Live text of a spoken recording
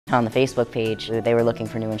On the Facebook page, they were looking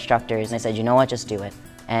for new instructors, and I said, you know what, just do it.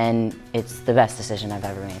 And it's the best decision I've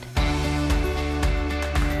ever made.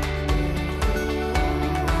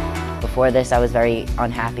 Before this, I was very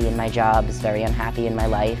unhappy in my job, was very unhappy in my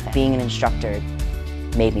life. Being an instructor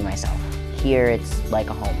made me myself. Here, it's like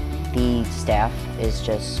a home. The staff is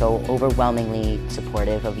just so overwhelmingly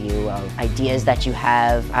supportive of you, of ideas that you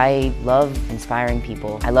have. I love inspiring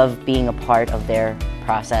people. I love being a part of their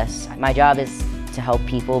process. My job is to help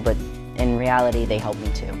people, but in reality, they help me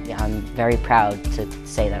too. I'm very proud to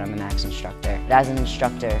say that I'm a Max instructor. But as an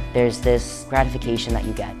instructor, there's this gratification that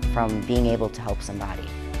you get from being able to help somebody.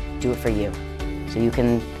 Do it for you, so you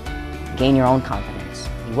can gain your own confidence.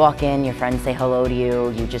 You walk in, your friends say hello to you,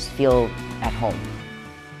 you just feel at home.